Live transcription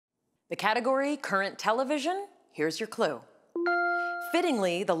The category, current television. Here's your clue.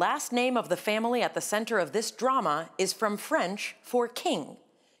 Fittingly, the last name of the family at the center of this drama is from French for king.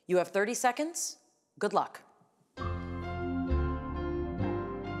 You have 30 seconds. Good luck.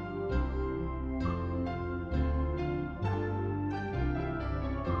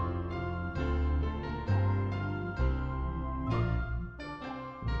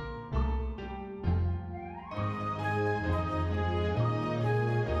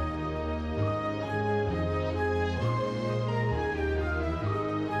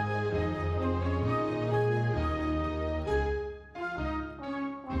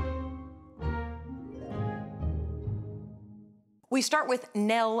 We start with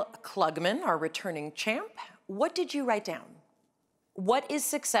Nell Klugman, our returning champ. What did you write down? What is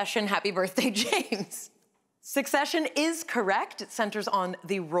Succession? Happy birthday, James. Succession is correct. It centers on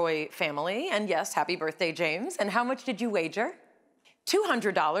the Roy family. And yes, happy birthday, James. And how much did you wager?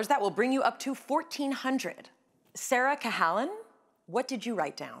 $200. That will bring you up to $1,400. Sarah Cahalan, what did you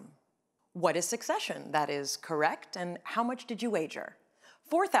write down? What is Succession? That is correct. And how much did you wager?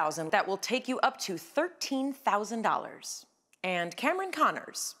 $4,000. That will take you up to $13,000. And Cameron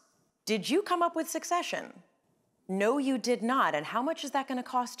Connors, did you come up with Succession? No, you did not. And how much is that going to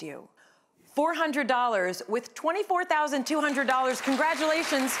cost you? $400 with $24,200.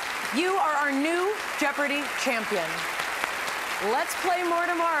 Congratulations. You are our new Jeopardy champion. Let's play more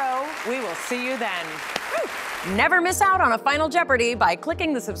tomorrow. We will see you then. Woo! Never miss out on a Final Jeopardy by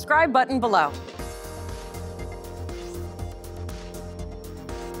clicking the subscribe button below.